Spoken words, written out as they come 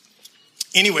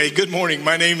Anyway, good morning.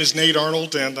 My name is Nate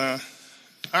Arnold, and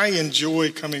I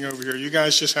enjoy coming over here. You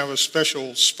guys just have a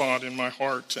special spot in my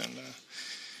heart, and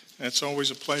it's always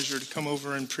a pleasure to come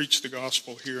over and preach the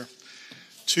gospel here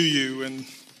to you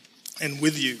and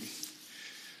with you.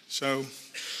 So,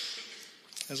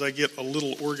 as I get a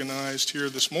little organized here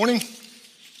this morning,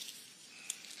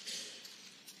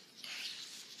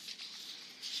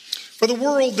 for the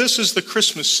world, this is the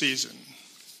Christmas season,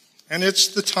 and it's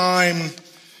the time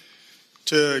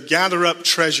to gather up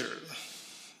treasure.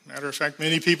 Matter of fact,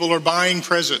 many people are buying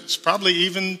presents, probably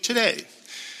even today.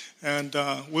 And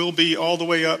we'll be all the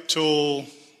way up till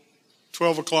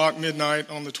 12 o'clock midnight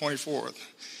on the 24th.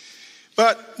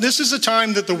 But this is a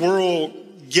time that the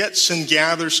world gets and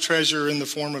gathers treasure in the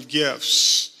form of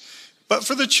gifts. But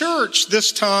for the church,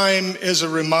 this time is a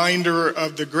reminder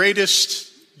of the greatest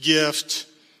gift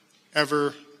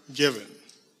ever given.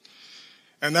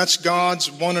 And that's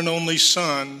God's one and only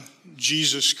Son,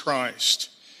 Jesus Christ.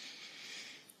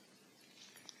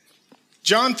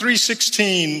 John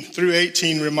 3:16 through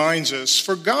 18 reminds us,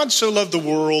 "For God so loved the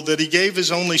world that he gave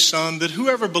his only Son, that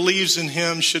whoever believes in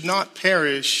him should not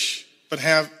perish, but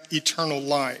have eternal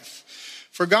life.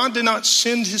 For God did not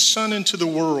send his Son into the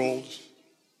world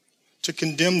to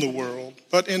condemn the world,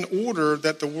 but in order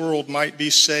that the world might be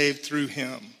saved through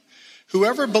him.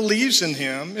 Whoever believes in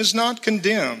him is not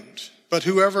condemned, but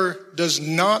whoever does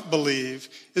not believe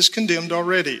is condemned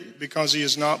already, because he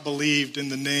has not believed in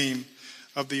the name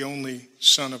of the only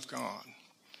Son of God."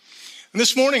 And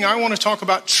this morning I want to talk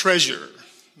about treasure.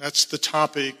 That's the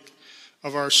topic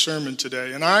of our sermon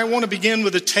today. And I want to begin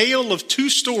with a tale of two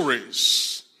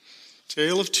stories.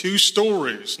 Tale of two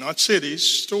stories, not cities,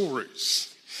 stories.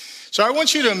 So I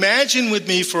want you to imagine with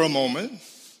me for a moment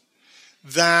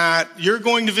that you're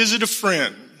going to visit a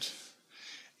friend.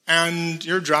 And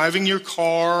you're driving your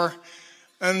car,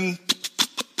 and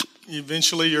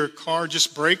eventually your car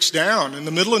just breaks down in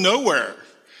the middle of nowhere.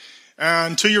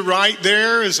 And to your right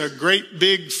there is a great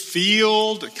big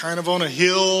field, kind of on a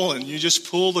hill, and you just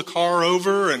pull the car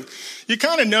over. And you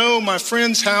kind of know my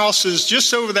friend's house is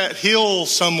just over that hill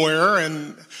somewhere,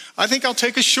 and I think I'll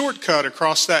take a shortcut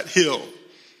across that hill.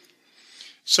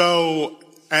 So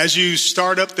as you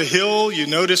start up the hill, you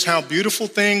notice how beautiful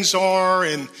things are,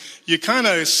 and you kind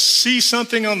of see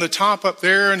something on the top up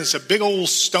there, and it's a big old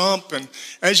stump. And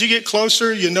as you get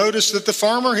closer, you notice that the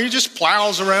farmer, he just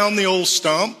plows around the old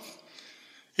stump.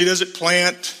 He doesn't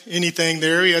plant anything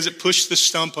there. He hasn't pushed the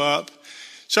stump up.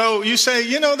 So you say,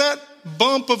 that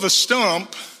bump of a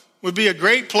stump would be a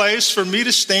great place for me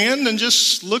to stand and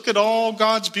just look at all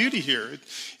God's beauty here.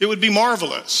 It would be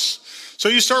marvelous. So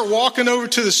you start walking over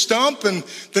to the stump, and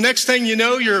the next thing you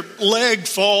know, your leg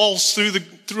falls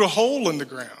through a hole in the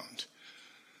ground.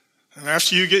 And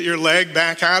after you get your leg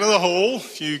back out of the hole,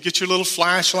 you get your little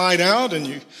flashlight out and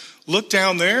you look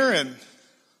down there, and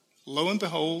lo and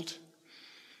behold,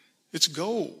 it's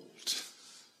gold.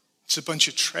 It's a bunch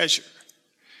of treasure.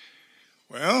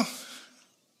 Well,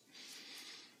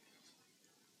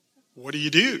 what do?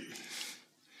 You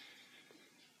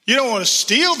don't want to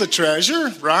steal the treasure,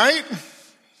 right?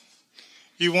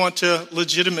 You want to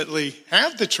legitimately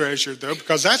have the treasure, though,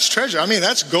 because that's treasure. I mean,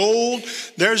 that's gold.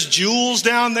 There's jewels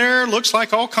down there. Looks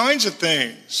like all kinds of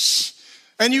things.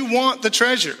 And you want the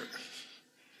treasure.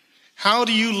 How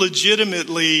do you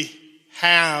legitimately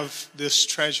have this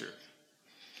treasure?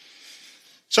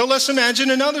 So let's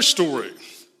imagine another story.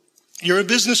 You're a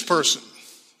business person.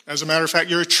 As a matter of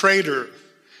fact, you're a trader.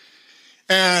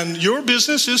 And your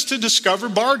business is to discover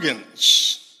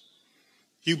bargains.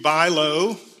 You buy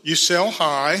low, you sell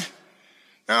high.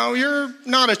 Now, you're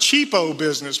not a cheapo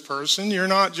business person. You're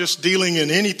not just dealing in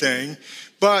anything.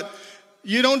 But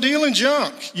you don't deal in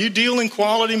junk. You deal in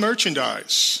quality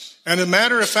merchandise. And as a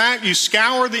matter of fact, you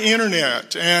scour the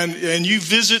internet and you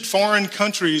visit foreign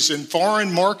countries and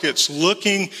foreign markets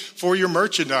looking for your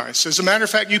merchandise. As a matter of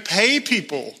fact, you pay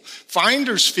people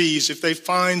finder's fees if they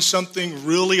find something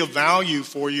really of value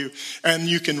for you and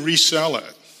you can resell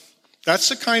it. That's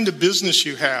the kind of business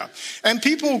you have. And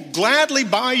people gladly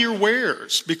buy your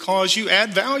wares because you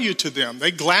add value to them.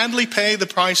 They gladly pay the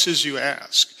prices you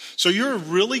ask. So you're a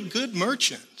really good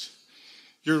merchant.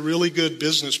 You're a really good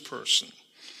business person.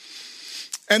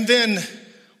 And then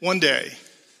one day,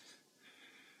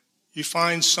 you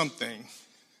find something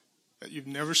that you've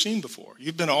never seen before.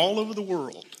 You've been all over the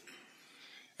world,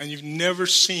 and you've never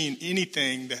seen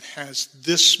anything that has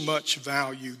this much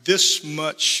value, this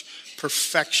much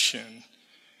perfection,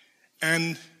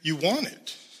 and you want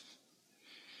it.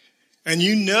 And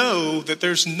you know that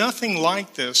there's nothing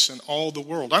like this in all the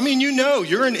world. I mean,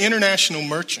 you're an international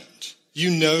merchant. You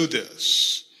know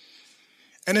this.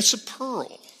 And it's a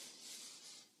pearl.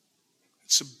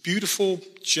 It's a beautiful,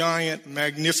 giant,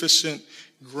 magnificent,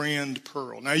 grand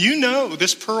pearl. Now, you know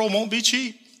this pearl won't be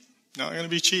cheap. Not going to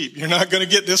be cheap. You're not going to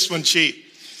get this one cheap.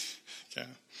 Okay.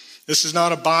 This is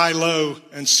not a buy low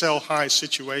and sell high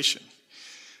situation.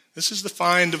 This is the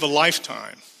find of a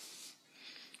lifetime.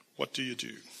 What do you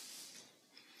do?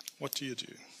 What do you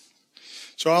do?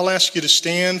 So I'll ask you to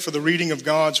stand for the reading of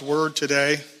God's word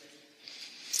today.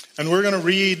 And we're going to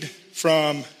read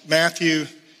from Matthew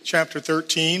chapter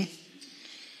 13,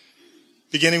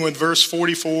 beginning with verse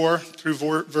 44 through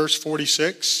verse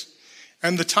 46.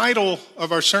 And the title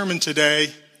of our sermon today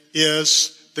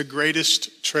is The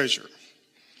Greatest Treasure.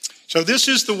 So this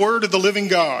is the word of the living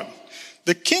God.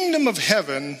 The kingdom of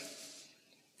heaven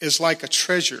is like a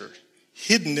treasure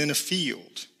hidden in a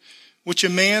field, which a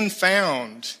man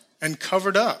found and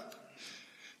covered up.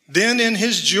 Then in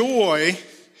his joy,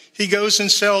 he goes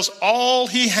and sells all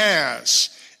he has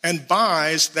and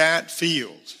buys that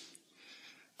field.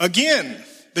 Again,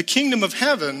 the kingdom of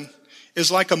heaven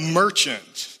is like a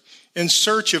merchant in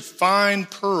search of fine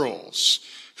pearls,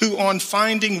 who on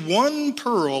finding one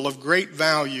pearl of great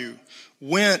value,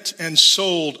 went and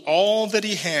sold all that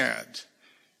he had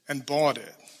and bought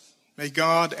it. May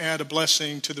God add a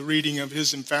blessing to the reading of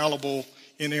his infallible,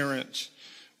 inerrant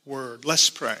word.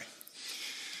 Let's pray.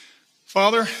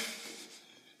 Father,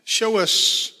 show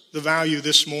us the value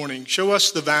this morning. Show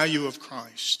us the value of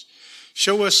Christ.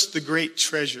 Show us the great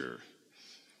treasure,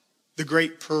 the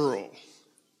great pearl,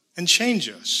 and change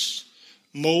us.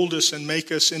 Mold us and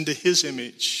make us into his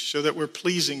image so that we're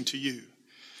pleasing to you.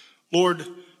 Lord,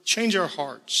 change our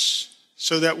hearts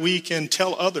so that we can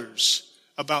tell others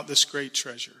about this great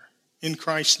treasure. In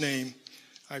Christ's name,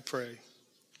 I pray.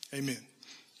 Amen.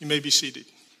 You may be seated.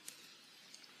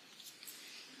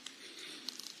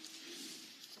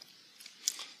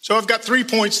 So I've got 3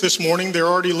 points this morning. They're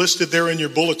already listed there in your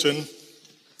bulletin.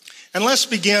 And let's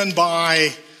begin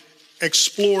by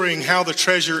exploring how the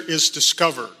treasure is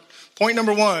discovered. Point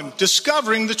number 1,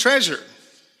 discovering the treasure.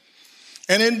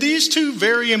 And in these two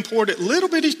very important little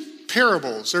bitty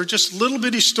parables, they're just little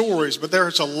bitty stories, but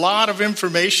there's a lot of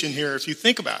information here if you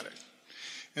think about it.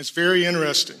 It's very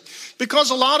interesting because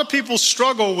a lot of people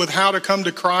struggle with how to come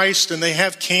to Christ, and they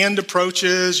have canned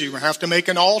approaches. You have to make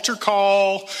an altar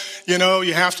call. You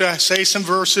have to say some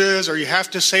verses, or you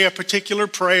have to say a particular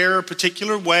prayer, a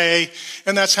particular way,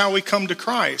 and that's how we come to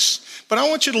Christ. But I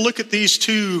want you to look at these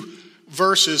two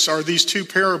verses, or these two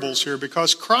parables here,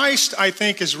 because Christ, I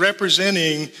think, is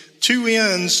representing two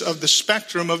ends of the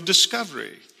spectrum of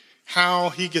discovery. How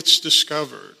he gets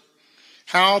discovered.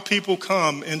 How people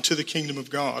come into the kingdom of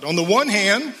God. On the one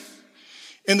hand,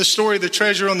 in the story of the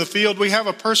treasure on the field, we have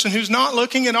a person who's not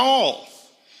looking at all.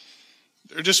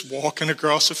 They're just walking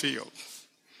across the field,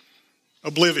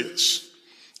 oblivious.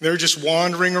 They're just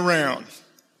wandering around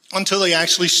until they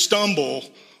actually stumble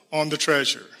on the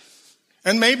treasure.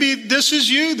 And maybe this is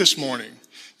you this morning.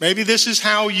 Maybe this is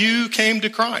how you came to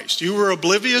Christ. You were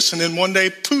oblivious, and then one day,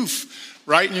 poof,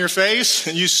 right in your face,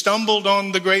 and you stumbled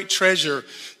on the great treasure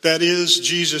that is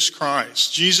Jesus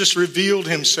Christ. Jesus revealed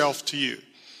himself to you.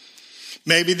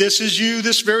 Maybe this is you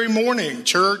this very morning.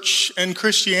 Church and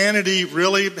Christianity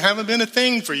really haven't been a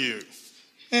thing for you.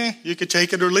 You could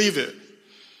take it or leave it.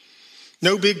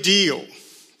 No big deal.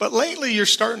 But lately you're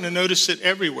starting to notice it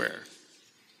everywhere.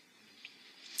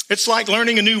 It's like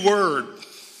learning a new word.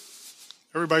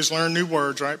 Everybody's learned new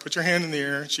words, right? Put your hand in the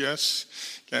air. It's yes.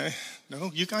 Okay. No,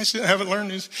 you guys haven't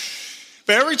learned this.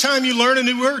 But every time you learn a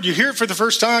new word, you hear it for the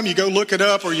first time, you go look it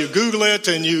up or you Google it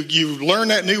and you learn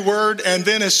that new word. And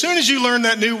then as soon as you learn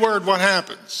that new word, what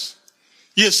happens?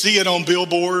 You see it on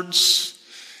billboards.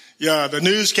 Yeah, the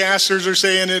newscasters are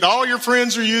saying it. All your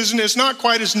friends are using it. It's not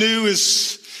quite as new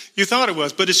as you thought it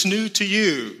was, but it's new to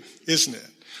you, isn't it?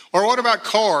 Or what about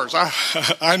cars?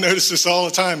 I notice this all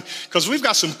the time because we've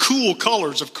got some cool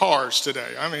colors of cars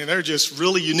today. I mean, they're just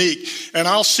really unique. And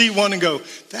I'll see one and go,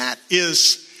 that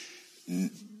is,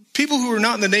 people who are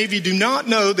not in the Navy do not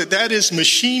know that is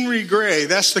machinery gray.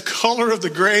 That's the color of the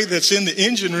gray that's in the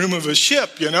engine room of a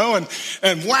ship,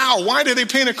 and wow, why did they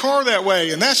paint a car that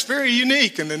way? And that's very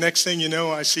unique. And the next thing you know,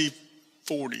 I see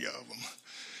 40 of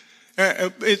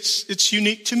them. It's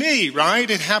unique to me, right?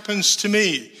 It happens to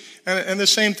me. And the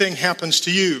same thing happens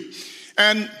to you.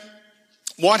 And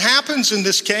what happens in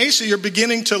this case, you're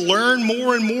beginning to learn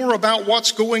more and more about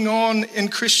what's going on in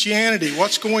Christianity,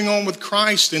 what's going on with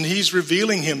Christ, and he's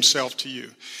revealing himself to you.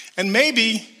 And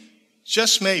maybe,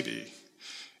 just maybe,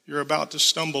 you're about to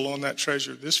stumble on that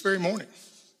treasure this very morning.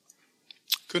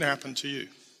 Could happen to you.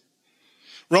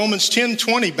 Romans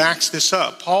 10:20 backs this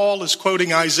up. Paul is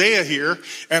quoting Isaiah here,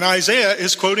 and Isaiah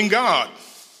is quoting God.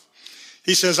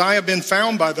 He says, I have been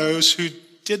found by those who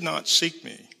did not seek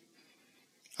me.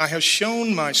 I have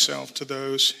shown myself to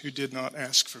those who did not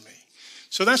ask for me.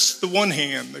 So that's the one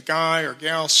hand, the guy or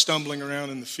gal stumbling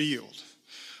around in the field.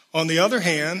 On the other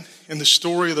hand, in the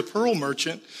story of the pearl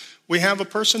merchant, we have a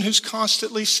person who's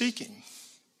constantly seeking,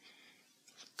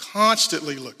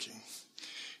 constantly looking.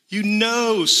 You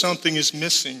know something is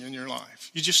missing in your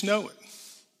life. You just know it.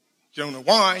 You don't know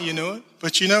why you know it,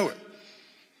 but you know it.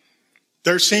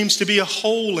 There seems to be a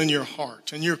hole in your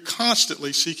heart, and you're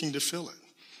constantly seeking to fill it.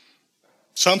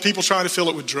 Some people try to fill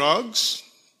it with drugs,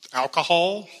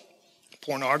 alcohol,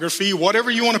 pornography, whatever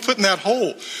you want to put in that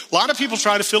hole. A lot of people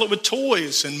try to fill it with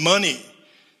toys and money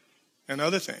and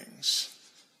other things.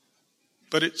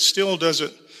 But it still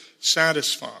doesn't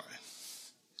satisfy.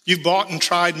 You've bought and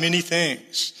tried many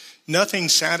things. Nothing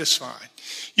satisfied.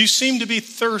 You seem to be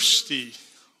thirsty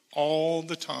all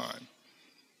the time.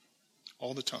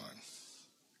 All the time.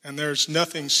 And there's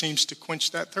nothing seems to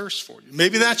quench that thirst for you.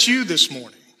 Maybe that's you this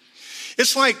morning.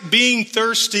 It's like being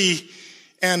thirsty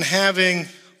and having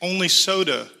only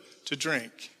soda to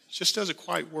drink. It just doesn't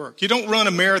quite work. You don't run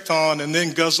a marathon and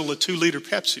then guzzle a 2-liter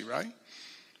Pepsi, right?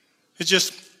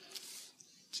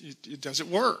 It doesn't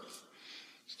work.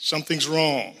 Something's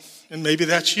wrong. And maybe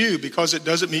that's you because it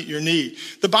doesn't meet your need.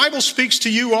 The Bible speaks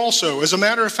to you also. As a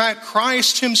matter of fact,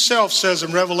 Christ himself says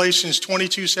in Revelations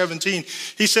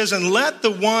 22:17, he says, and let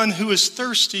the one who is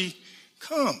thirsty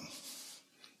come.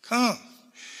 Come.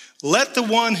 Let the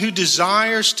one who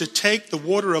desires to take the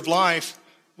water of life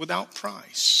without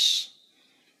price.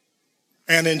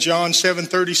 And in John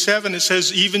 7:37, it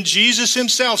says, even Jesus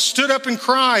himself stood up and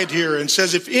cried here and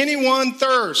says, if anyone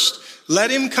thirst, let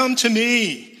him come to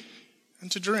me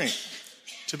and to drink,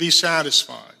 to be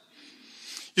satisfied.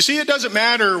 You see, it doesn't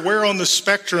matter where on the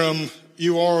spectrum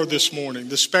you are this morning,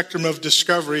 the spectrum of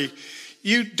discovery.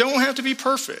 You don't have to be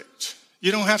perfect.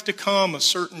 You don't have to come a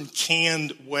certain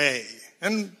canned way.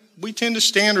 And we tend to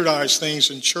standardize things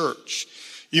in church.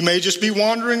 You may just be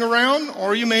wandering around,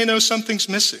 or you may know something's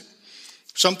missing.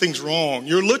 Something's wrong.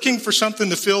 You're looking for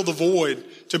something to fill the void,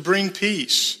 to bring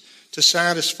peace, to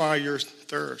satisfy your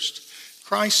thirst.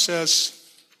 Christ says,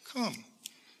 come.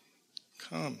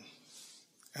 Come.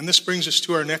 And this brings us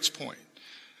to our next point.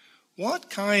 What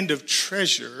kind of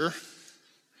treasure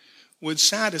would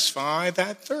satisfy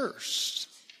that thirst?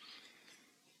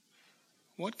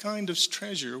 What kind of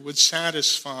treasure would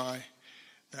satisfy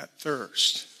that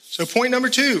thirst? So point number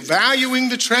 2, valuing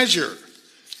the treasure.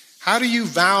 How do you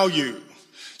value?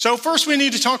 So first we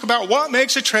need to talk about what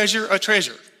makes a treasure a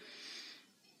treasure.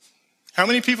 How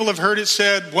many people have heard it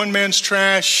said, one man's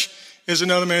trash is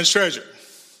another man's treasure?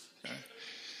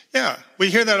 Yeah, we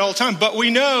hear that all the time, but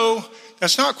we know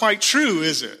that's not quite true,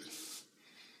 is it?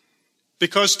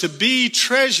 Because to be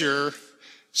treasure,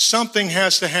 something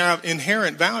has to have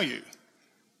inherent value.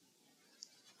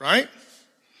 Right?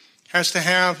 Has to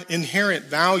have inherent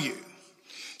value.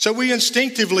 So we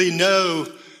instinctively know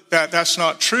that that's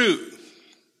not true.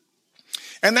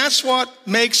 And that's what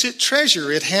makes it treasure.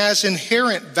 It has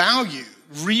inherent value,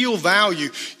 real value.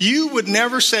 You would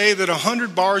never say that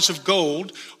 100 bars of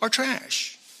gold are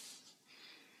trash.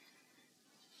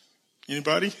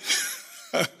 Anybody?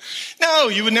 No,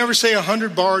 you would never say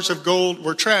 100 bars of gold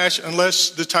were trash unless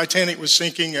the Titanic was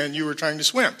sinking and you were trying to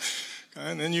swim.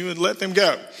 And then you would let them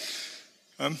go.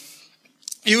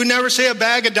 You would never say a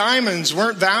bag of diamonds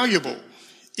weren't valuable.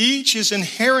 Each is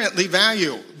inherently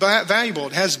valuable.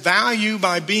 It has value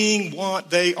by being what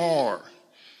they are.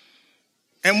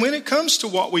 And when it comes to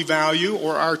what we value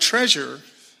or our treasure,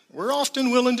 we're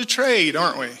often willing to trade,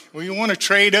 aren't we? We want to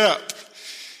trade up.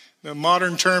 The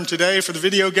modern term today for the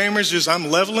video gamers is I'm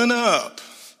leveling up.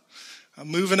 I'm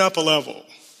moving up a level.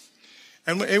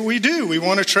 And we do. We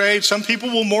want to trade. Some people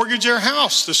will mortgage their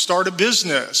house to start a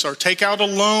business or take out a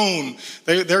loan.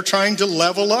 They're trying to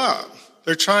level up.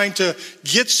 They're trying to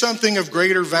get something of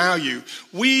greater value.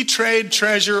 We trade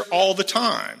treasure all the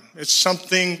time. It's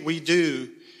something we do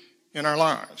in our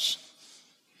lives.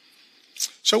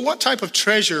 So what type of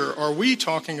treasure are we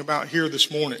talking about here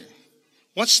this morning?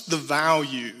 What's the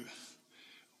value?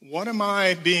 What am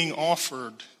I being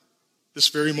offered this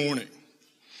very morning?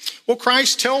 Well,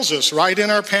 Christ tells us right in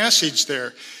our passage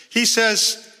there. He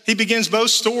says, he begins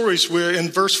both stories where in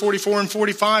verse 44 and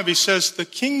 45, he says, the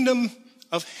kingdom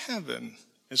of heaven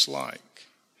is like.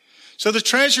 So the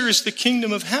treasure is the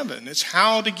kingdom of heaven. It's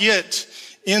how to get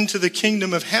into the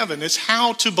kingdom of heaven. It's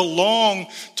how to belong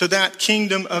to that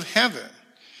kingdom of heaven.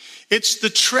 It's the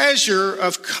treasure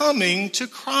of coming to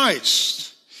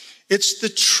Christ. It's the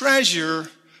treasure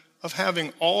of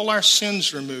having all our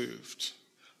sins removed.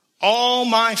 All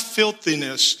my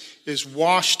filthiness is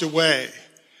washed away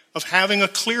of having a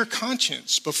clear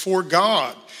conscience before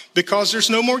God because there's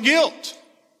no more guilt.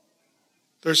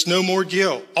 There's no more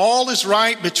guilt. All is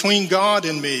right between God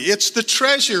and me. It's the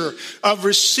treasure of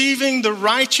receiving the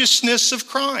righteousness of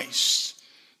Christ,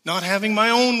 not having my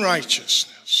own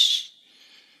righteousness.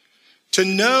 To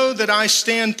know that I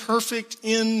stand perfect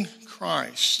in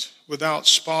Christ without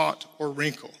spot or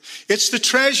wrinkle. It's the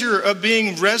treasure of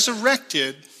being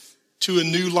resurrected to a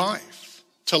new life,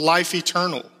 to life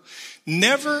eternal.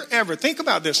 Never ever, think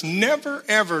about this, never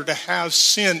ever to have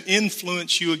sin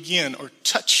influence you again or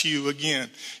touch you again.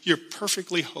 You're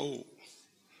perfectly whole.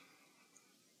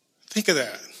 Think of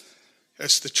that.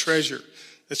 That's the treasure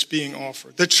that's being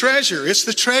offered. The treasure, it's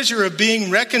the treasure of being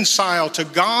reconciled to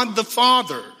God the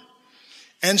Father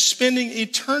and spending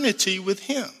eternity with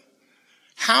Him.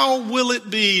 How will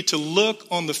it be to look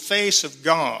on the face of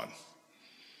God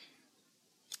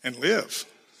and live?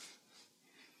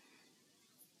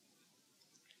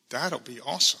 That'll be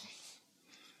awesome.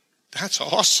 That's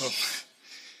awesome.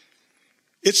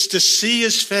 It's to see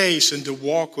His face and to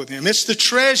walk with Him. It's the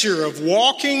treasure of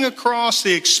walking across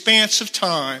the expanse of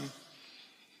time,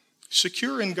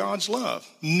 secure in God's love,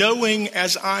 knowing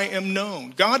as I am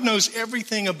known. God knows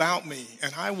everything about me,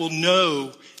 and I will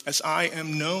know as I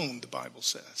am known, the Bible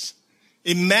says.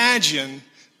 Imagine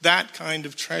that kind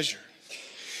of treasure.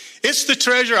 It's the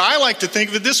treasure, I like to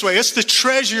think of it this way, it's the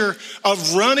treasure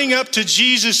of running up to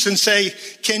Jesus and say,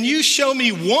 can you show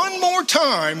me one more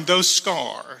time those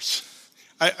scars?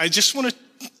 I just want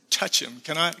to touch him.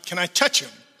 Can I touch him?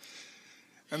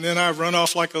 And then I run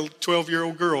off like a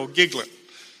 12-year-old girl giggling.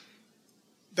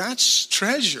 That's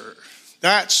treasure.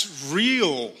 That's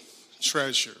real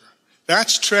treasure.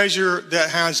 That's treasure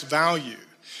that has value.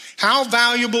 How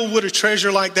valuable would a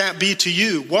treasure like that be to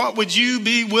you? What would you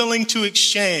be willing to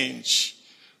exchange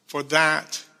for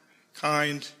that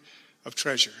kind of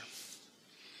treasure?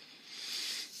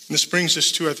 And this brings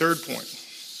us to our third point.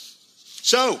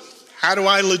 So, how do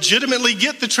I legitimately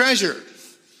get the treasure?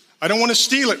 I don't want to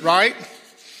steal it, right?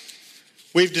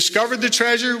 We've discovered the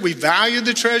treasure. We value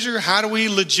the treasure. How do we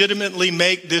legitimately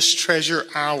make this treasure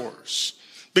ours?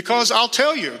 Because I'll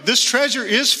tell you, this treasure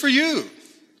is for you.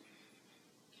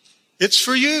 It's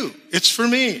for you. It's for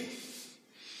me.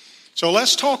 So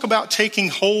let's talk about taking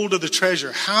hold of the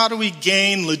treasure. How do we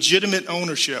gain legitimate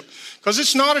ownership? Because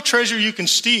it's not a treasure you can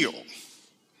steal.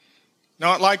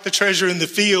 Not like the treasure in the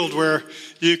field where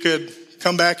you could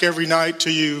come back every night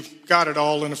till you got it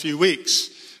all in a few weeks.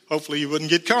 Hopefully you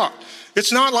wouldn't get caught.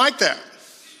 It's not like that.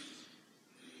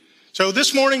 So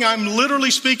this morning I'm literally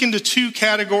speaking to two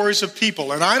categories of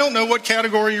people, and I don't know what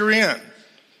category you're in.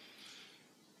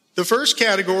 The first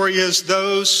category is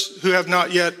those who have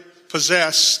not yet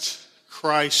possessed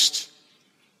Christ,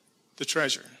 the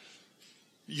treasure.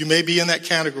 You may be in that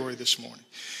category this morning.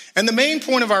 And the main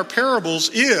point of our parables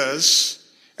is,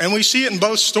 and we see it in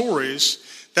both stories,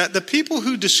 that the people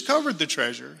who discovered the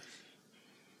treasure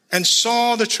and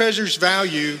saw the treasure's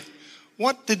value,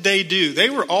 what did they do? They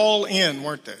were all in,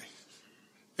 weren't they?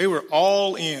 They were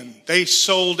all in. They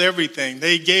sold everything.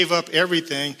 They gave up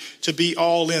everything to be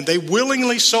all in. They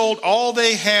willingly sold all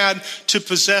they had to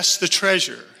possess the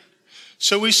treasure.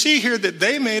 So we see here that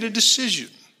they made a decision.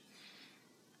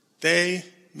 They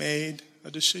made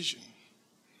a decision.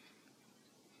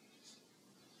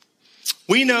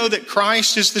 We know that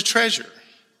Christ is the treasure.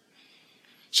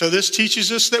 So this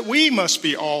teaches us that we must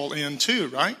be all in too,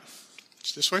 right?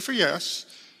 It's this way for yes.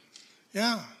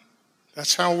 Yeah.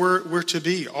 That's how we're to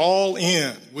be, all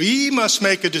in. We must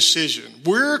make a decision.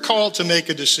 We're called to make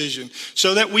a decision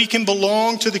so that we can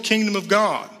belong to the kingdom of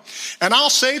God. And I'll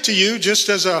say to you, just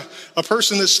as a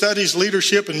person that studies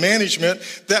leadership and management,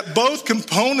 that both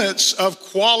components of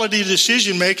quality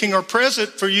decision making are present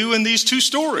for you in these two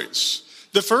stories.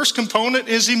 The first component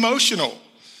is emotional.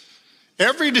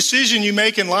 Every decision you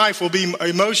make in life will be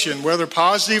emotion, whether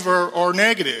positive or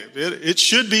negative. It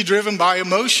should be driven by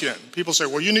emotion. People say,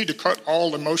 well, you need to cut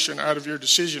all emotion out of your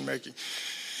decision making.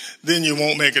 Then you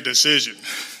won't make a decision.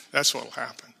 That's what will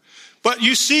happen. But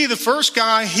you see, the first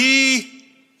guy, he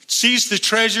sees the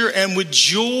treasure and with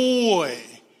joy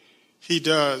he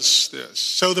does this.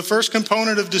 So the first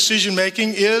component of decision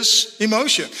making is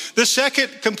emotion. The second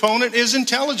component is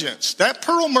intelligence. That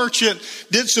pearl merchant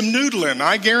did some noodling.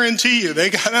 I guarantee you. They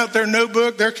got out their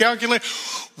notebook, their calculator.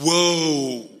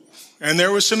 Whoa. And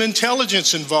there was some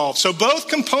intelligence involved. So both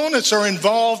components are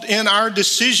involved in our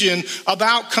decision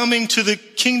about coming to the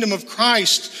kingdom of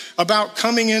Christ, about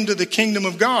coming into the kingdom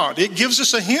of God. It gives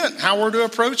us a hint how we're to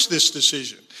approach this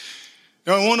decision.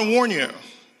 Now I want to warn you.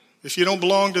 If you don't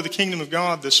belong to the kingdom of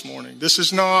God this morning, this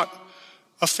is not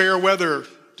a fair weather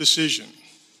decision.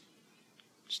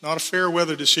 It's not a fair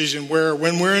weather decision where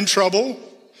when we're in trouble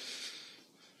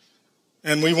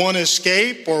and we want to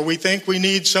escape or we think we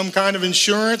need some kind of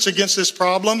insurance against this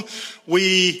problem,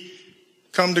 we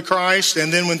come to Christ,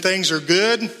 and then when things are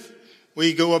good,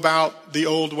 we go about the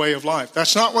old way of life.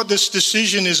 That's not what this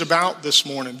decision is about this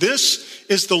morning. This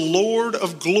is the Lord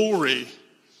of glory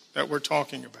that we're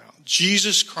talking about,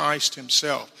 Jesus Christ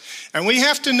himself. And we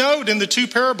have to note in the two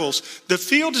parables, the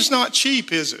field is not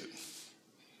cheap, is it?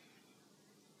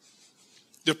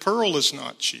 The pearl is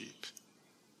not cheap.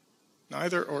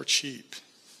 Neither are cheap.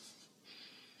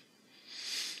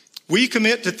 We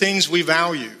commit to things we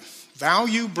value.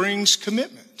 Value brings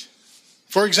commitment.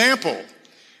 For example,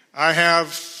 I'm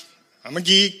a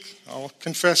geek, I'll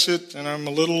confess it, and I'm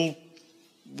a little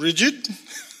rigid.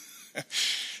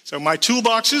 So my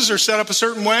toolboxes are set up a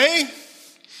certain way.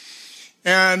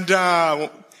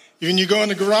 And when you go in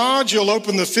the garage, you'll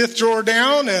open the fifth drawer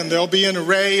down, and there'll be an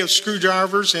array of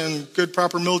screwdrivers in good,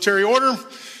 proper military order.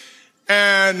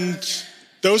 And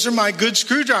those are my good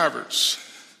screwdrivers.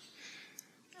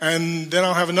 And then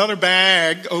I'll have another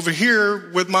bag over here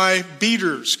with my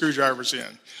beater screwdrivers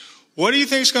in. What do you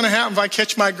think is going to happen if I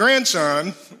catch my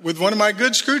grandson with one of my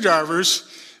good screwdrivers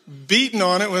beating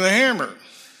on it with a hammer?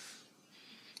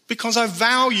 Because I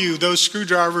value those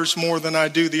screwdrivers more than I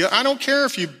do the other. I don't care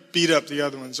if you beat up the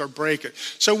other ones or break it.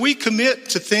 So we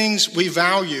commit to things we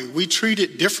value. We treat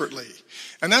it differently.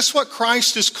 And that's what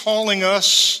Christ is calling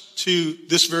us to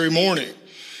this very morning.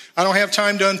 I don't have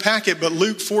time to unpack it, but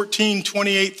Luke 14,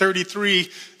 28, 33,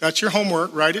 that's your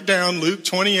homework. Write it down, Luke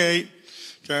 28.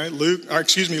 Okay,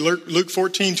 Luke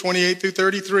 14, 28 through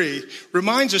 33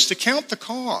 reminds us to count the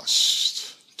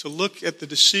cost, to look at the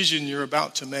decision you're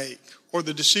about to make or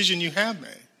the decision you have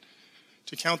made,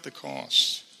 to count the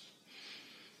cost,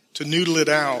 to noodle it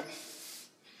out,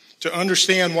 to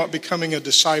understand what becoming a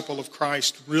disciple of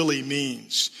Christ really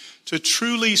means, to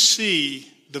truly see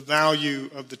the value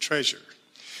of the treasure.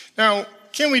 Now,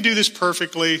 can we do this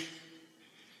perfectly?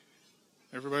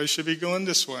 Everybody should be going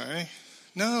this way.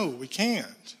 No, we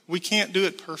can't. We can't do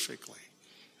it perfectly.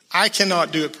 I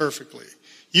cannot do it perfectly.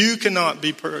 You cannot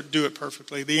do it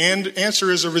perfectly. The answer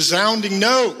is a resounding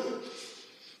no.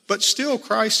 But still,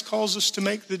 Christ calls us to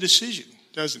make the decision,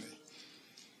 doesn't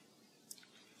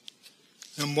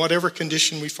he? In whatever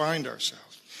condition we find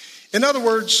ourselves. In other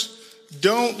words,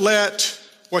 don't let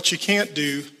what you can't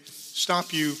do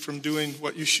stop you from doing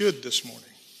what you should this morning.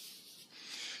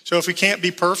 So if we can't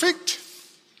be perfect,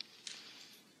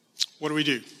 what do we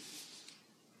do?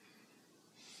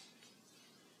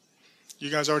 You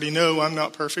guys already know I'm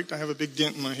not perfect. I have a big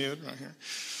dent in my head right here.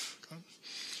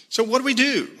 So what do we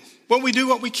do? Well, we do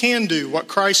what we can do, what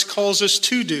Christ calls us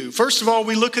to do. First of all,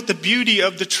 we look at the beauty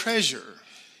of the treasure,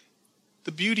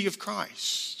 the beauty of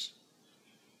Christ.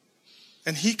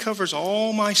 And he covers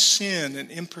all my sin and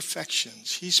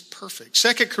imperfections. He's perfect.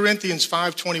 2 Corinthians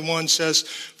 5:21 says,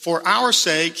 for our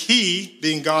sake, he,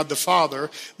 being God the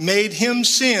Father, made him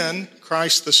sin,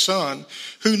 Christ the Son,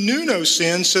 who knew no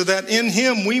sin, so that in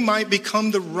him we might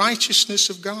become the righteousness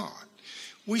of God.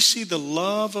 We see the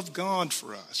love of God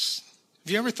for us.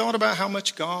 Have you ever thought about how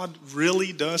much God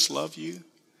really does love you?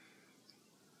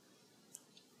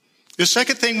 The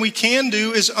second thing we can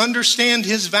do is understand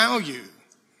his value.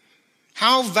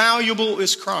 How valuable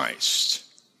is Christ?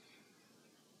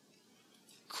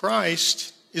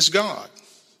 Christ is God.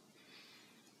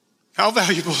 How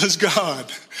valuable is God?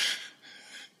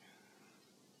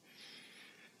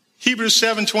 Hebrews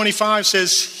 7:25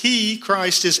 says, he,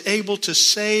 Christ, is able to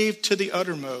save to the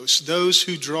uttermost those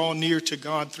who draw near to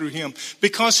God through him,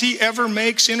 because he ever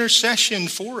makes intercession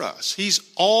for us. He's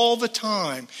all the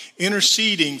time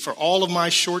interceding for all of my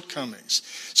shortcomings.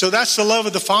 So that's the love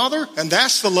of the Father, and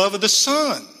that's the love of the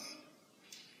Son.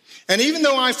 And even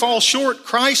though I fall short,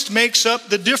 Christ makes up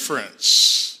the difference.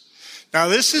 Now,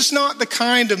 this is not the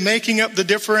kind of making up the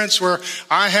difference where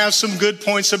I have some good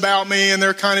points about me and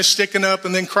they're kind of sticking up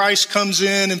and then Christ comes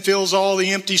in and fills all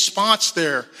the empty spots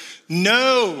there.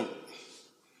 No,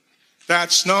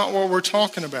 that's not what we're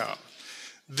talking about.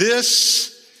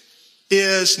 This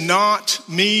is not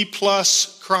me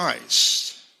plus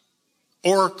Christ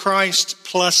or Christ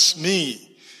plus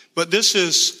me, but this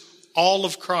is all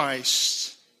of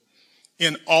Christ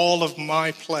in all of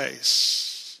my place.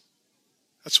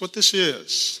 That's what this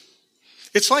is.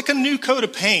 It's like a new coat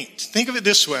of paint. Think of it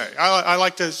this way. I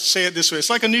like to say it this way.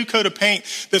 It's like a new coat of paint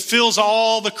that fills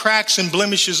all the cracks and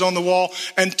blemishes on the wall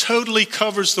and totally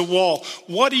covers the wall.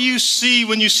 What do you see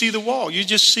when you see the wall? You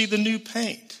just see the new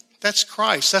paint. That's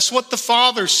Christ. That's what the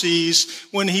Father sees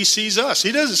when he sees us.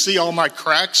 He doesn't see all my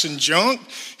cracks and junk.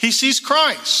 He sees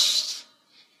Christ.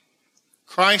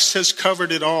 Christ has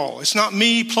covered it all. It's not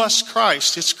me plus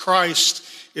Christ. It's Christ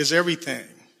is everything.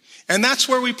 And that's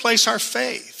where we place our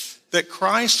faith, that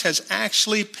Christ has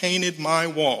actually painted my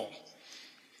wall.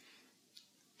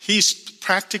 He's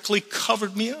practically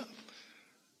covered me up.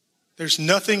 There's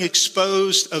nothing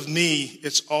exposed of me.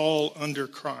 It's all under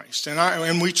Christ.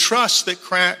 And we trust that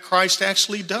Christ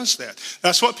actually does that.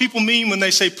 That's what people mean when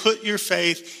they say, put your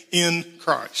faith in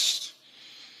Christ.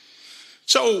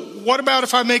 So what about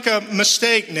if I make a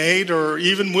mistake, Nate, or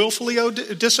even willfully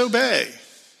disobey?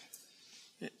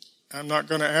 I'm not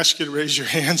going to ask you to raise your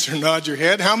hands or nod your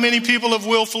head. How many people have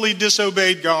willfully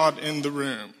disobeyed God in the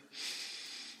room?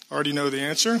 Already know the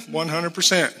answer,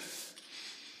 100%.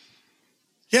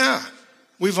 Yeah,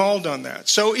 we've all done that.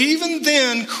 So even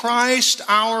then, Christ,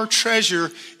 our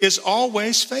treasure, is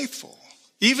always faithful.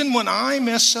 Even when I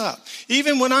mess up,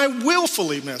 even when I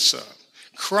willfully mess up,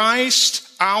 Christ,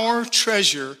 our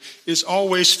treasure, is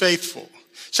always faithful.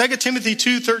 2 Timothy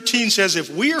 2:13 says, if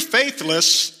we are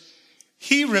faithless,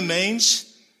 he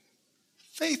remains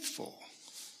faithful.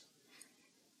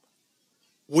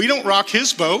 We don't rock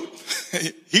his boat.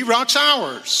 He rocks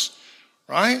ours,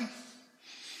 right?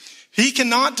 He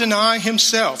cannot deny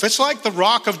himself. It's like the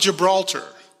Rock of Gibraltar.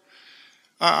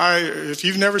 If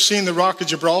you've never seen the Rock of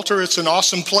Gibraltar, it's an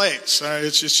awesome place.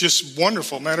 It's just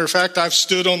wonderful. Matter of fact, I've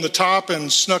stood on the top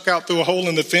and snuck out through a hole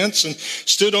in the fence and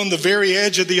stood on the very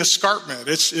edge of the escarpment.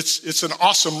 It's an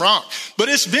awesome rock. But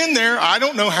it's been there, I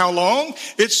don't know how long.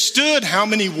 It stood how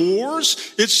many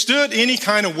wars? It stood any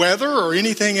kind of weather or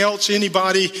anything else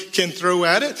anybody can throw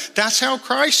at it. That's how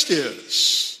Christ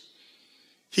is.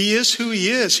 He is who he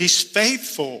is. He's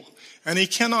faithful, and he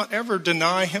cannot ever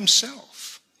deny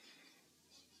himself.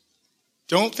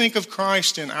 Don't think of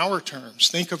Christ in our terms.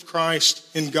 Think of Christ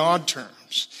in God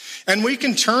terms. And we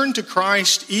can turn to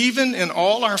Christ even in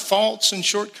all our faults and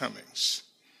shortcomings.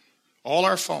 All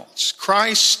our faults.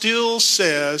 Christ still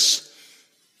says,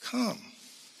 come.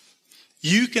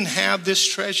 You can have this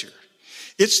treasure.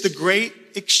 It's the great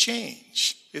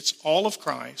exchange. It's all of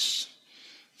Christ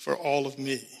for all of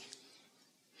me.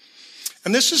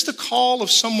 And this is the call of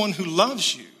someone who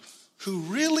loves you, who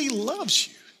really loves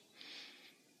you,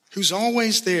 who's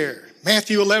always there.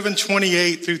 Matthew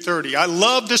 11:28-30. I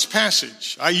love this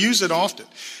passage. I use it often.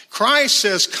 Christ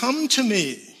says, come to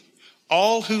me,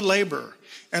 all who labor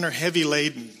and are heavy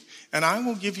laden, and I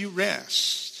will give you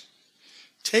rest.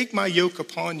 Take my yoke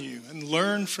upon you and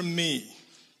learn from me.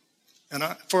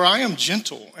 For I am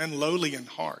gentle and lowly in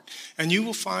heart, and you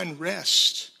will find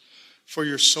rest for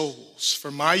your souls.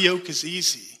 For my yoke is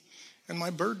easy and my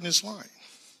burden is light.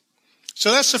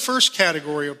 So that's the first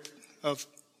category of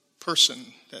person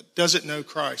that doesn't know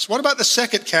Christ. What about the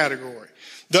second category?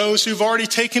 Those who've already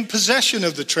taken possession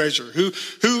of the treasure,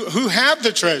 who have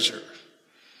the treasure.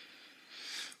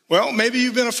 Well, maybe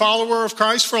you've been a follower of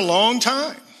Christ for a long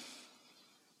time.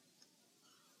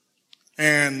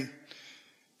 And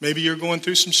maybe you're going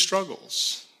through some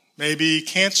struggles. Maybe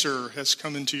cancer has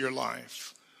come into your life,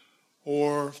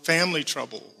 or family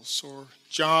troubles, or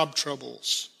job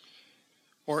troubles,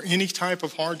 or any type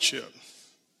of hardship.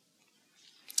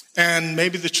 And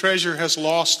maybe the treasure has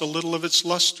lost a little of its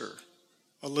luster,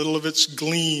 a little of its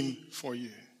gleam for you.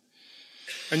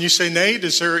 And you say, Nate,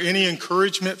 is there any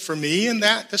encouragement for me in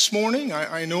that this morning?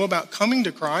 I know about coming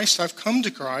to Christ. I've come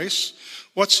to Christ.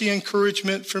 What's the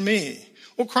encouragement for me?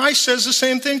 Well, Christ says the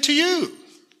same thing to you.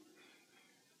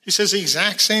 He says the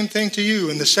exact same thing to you.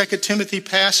 In the 2 Timothy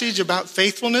passage about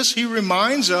faithfulness, he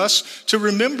reminds us to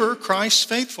remember Christ's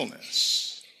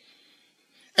faithfulness.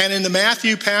 And in the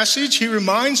Matthew passage, he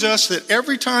reminds us that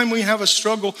every time we have a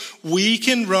struggle, we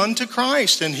can run to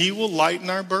Christ and he will lighten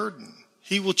our burden.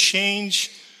 He will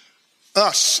change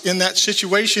us in that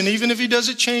situation, even if he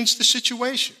doesn't change the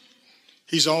situation.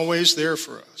 He's always there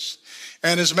for us.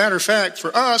 And as a matter of fact,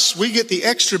 for us, we get the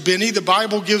extra Benny. The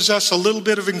Bible gives us a little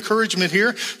bit of encouragement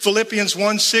here. Philippians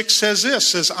 1:6 says this,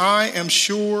 says, I am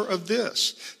sure of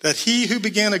this, that he who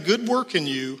began a good work in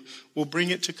you will bring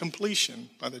it to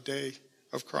completion by the day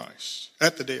of Christ,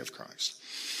 at the day of Christ.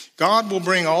 God will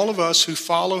bring all of us who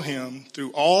follow him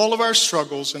through all of our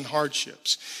struggles and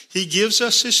hardships. He gives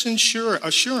us this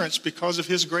assurance because of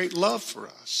his great love for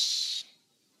us.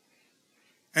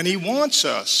 And he wants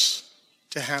us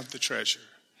to have the treasure.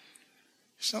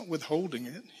 He's not withholding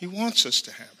it. He wants us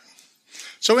to have it.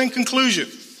 So in conclusion,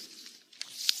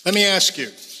 let me ask you,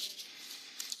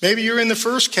 maybe you're in the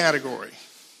first category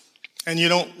and you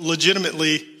don't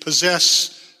legitimately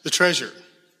possess the treasure.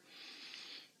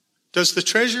 Does the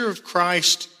treasure of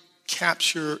Christ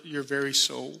capture your very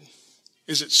soul?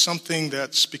 Is it something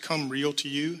that's become real to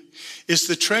you? Has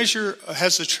the treasure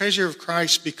of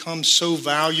Christ become so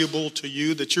valuable to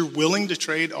you that you're willing to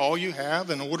trade all you have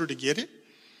in order to get it?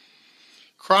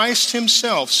 Christ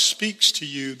himself speaks to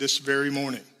you this very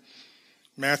morning.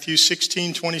 Matthew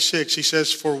 16:26, he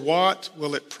says, "For what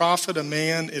will it profit a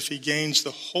man if he gains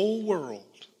the whole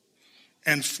world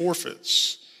and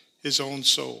forfeits his own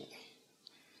soul?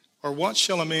 Or what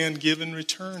shall a man give in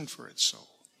return for his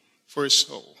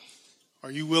soul? Are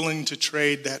you willing to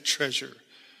trade that treasure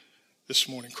this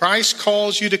morning? Christ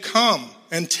calls you to come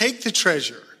and take the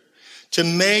treasure, to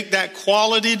make that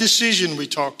quality decision we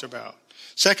talked about.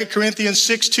 2 Corinthians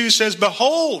 6:2 says,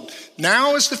 "Behold,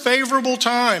 now is the favorable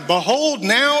time. Behold,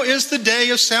 now is the day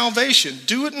of salvation."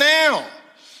 Do it now.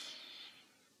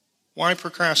 Why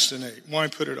procrastinate? Why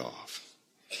put it off?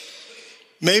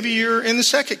 Maybe you're in the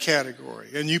second category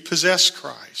and you possess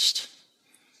Christ.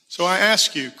 So I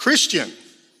ask you, Christian,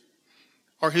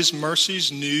 are his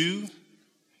mercies new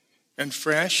and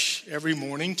fresh every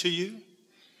morning to you?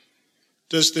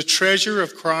 Does the treasure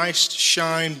of Christ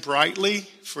shine brightly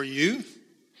for you?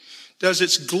 Does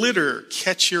its glitter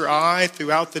catch your eye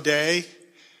throughout the day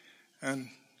and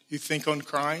you think on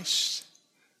Christ,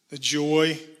 the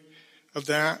joy of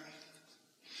that?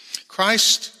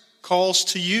 Christ calls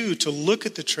to you to look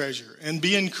at the treasure and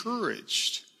be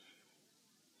encouraged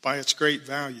by its great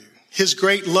value. His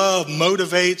great love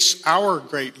motivates our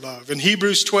great love. In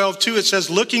Hebrews 12:2, it says,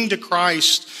 "Looking to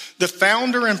Christ, the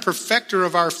founder and perfecter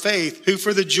of our faith, who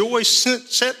for the joy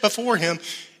set before him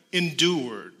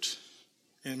endured."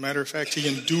 As a matter of fact, he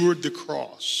endured the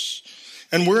cross.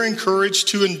 And we're encouraged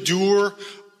to endure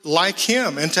like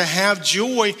him and to have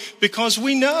joy because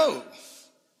we know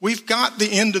we've got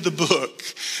the end of the book.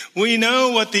 We know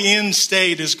what the end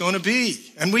state is going to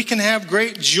be, and we can have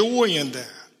great joy in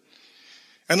that.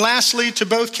 And lastly, to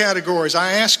both categories,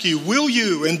 I ask you, will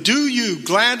you and do you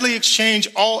gladly exchange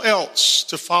all else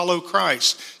to follow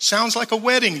Christ? Sounds like a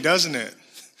wedding, doesn't it?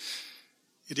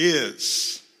 It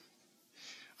is.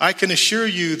 I can assure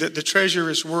you that the treasure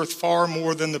is worth far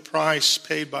more than the price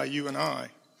paid by you and I.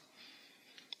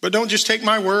 But don't just take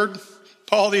my word.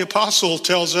 Paul the Apostle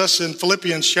tells us in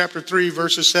Philippians chapter 3,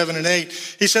 verses 7 and 8,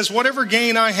 he says, "Whatever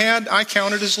gain I had, I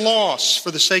counted as loss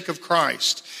for the sake of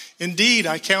Christ. Indeed,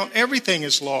 I count everything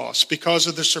as loss because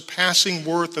of the surpassing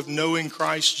worth of knowing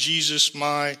Christ Jesus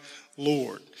my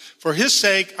Lord. For his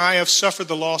sake, I have suffered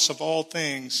the loss of all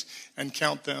things and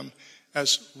count them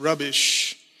as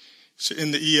rubbish." So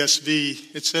in the ESV,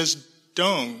 it says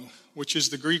dung, which is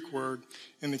the Greek word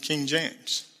in the King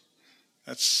James.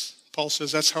 Paul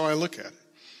says that's how I look at it.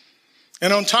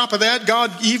 And on top of that,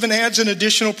 God even adds an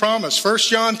additional promise. 1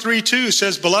 John 3:2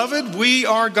 says, "Beloved, we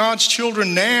are God's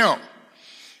children now,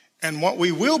 and what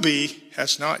we will be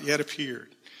has not yet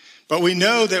appeared. But we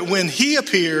know that when he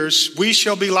appears, we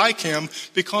shall be like him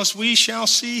because we shall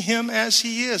see him as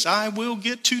he is." I will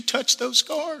get to touch those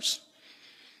scars.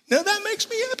 Now that makes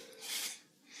me happy.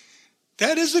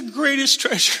 That is the greatest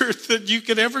treasure that you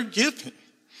could ever give me.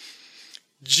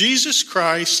 Jesus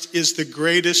Christ is the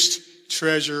greatest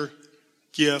treasure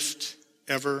gift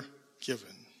ever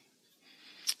given.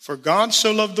 For God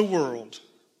so loved the world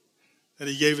that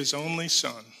he gave his only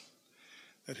Son,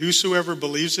 that whosoever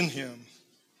believes in him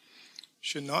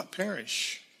should not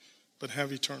perish, but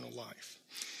have eternal life.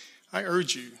 I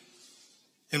urge you,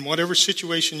 in whatever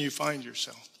situation you find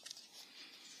yourself,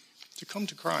 to come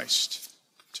to Christ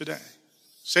today.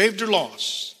 Saved or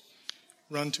lost,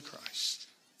 run to Christ.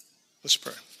 Let's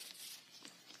pray.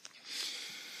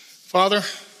 Father,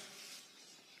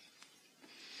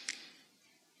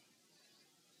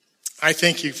 I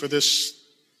thank you for this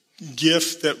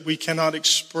gift that we cannot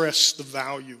express the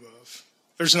value of.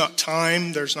 There's not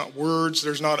time, there's not words,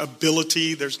 there's not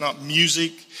ability, there's not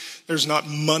music, there's not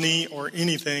money or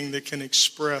anything that can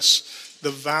express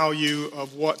the value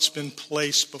of what's been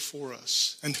placed before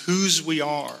us and whose we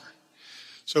are.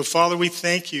 So, Father, we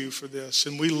thank you for this,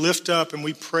 and we lift up and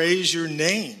we praise your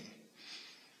name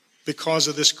because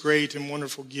of this great and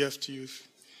wonderful gift you've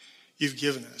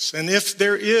given us. And if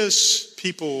there is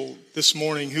people this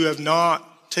morning who have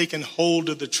not taken hold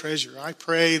of the treasure, I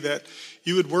pray that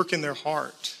you would work in their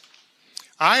heart.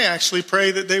 I actually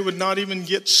pray that they would not even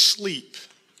get sleep,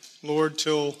 Lord,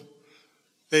 till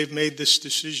they've made this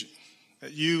decision,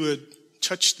 that you would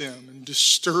touch them and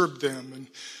disturb them and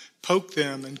poke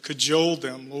them and cajole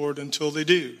them, Lord, until they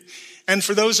do. And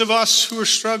for those of us who are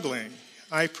struggling,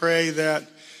 I pray that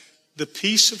the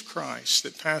peace of Christ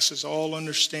that passes all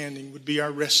understanding would be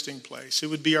our resting place.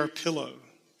 It would be our pillow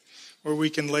where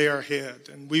we can lay our head.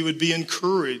 And we would be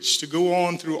encouraged to go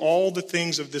on through all the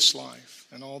things of this life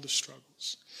and all the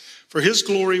struggles. For his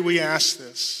glory we ask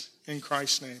this in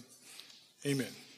Christ's name. Amen.